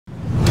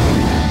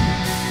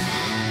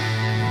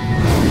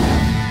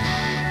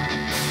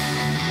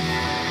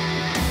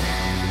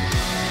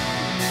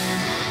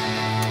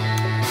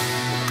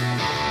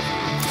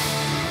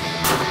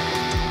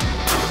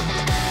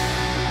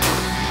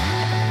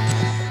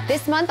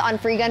This month on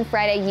Free Gun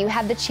Friday, you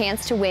have the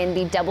chance to win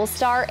the Double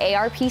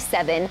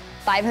ARP7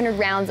 500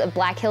 rounds of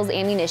Black Hills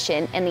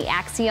ammunition and the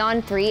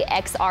Axeon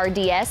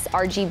 3XRDS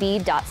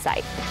RGB Dot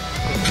Sight.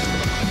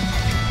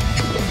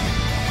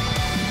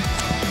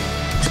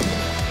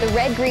 The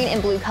red, green,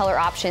 and blue color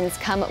options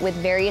come with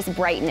various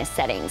brightness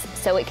settings,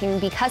 so it can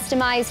be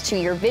customized to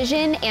your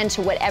vision and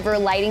to whatever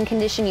lighting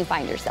condition you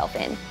find yourself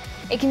in.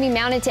 It can be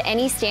mounted to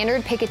any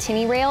standard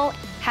Picatinny rail,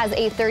 has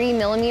a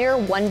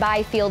 30mm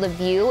 1x field of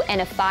view,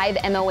 and a 5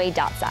 MOA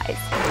dot size.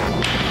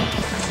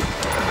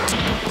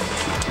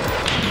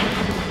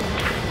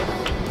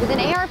 With an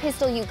AR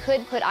pistol, you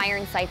could put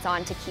iron sights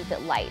on to keep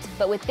it light,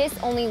 but with this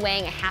only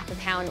weighing a half a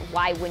pound,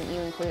 why wouldn't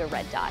you include a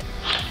red dot?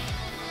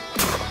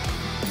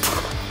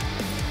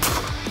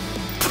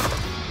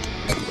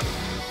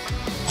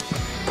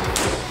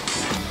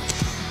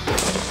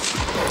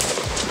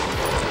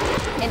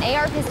 An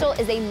AR pistol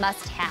is a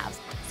must-have.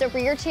 So for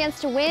your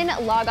chance to win,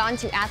 log on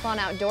to Athlon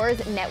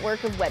Outdoors'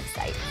 network of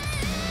websites.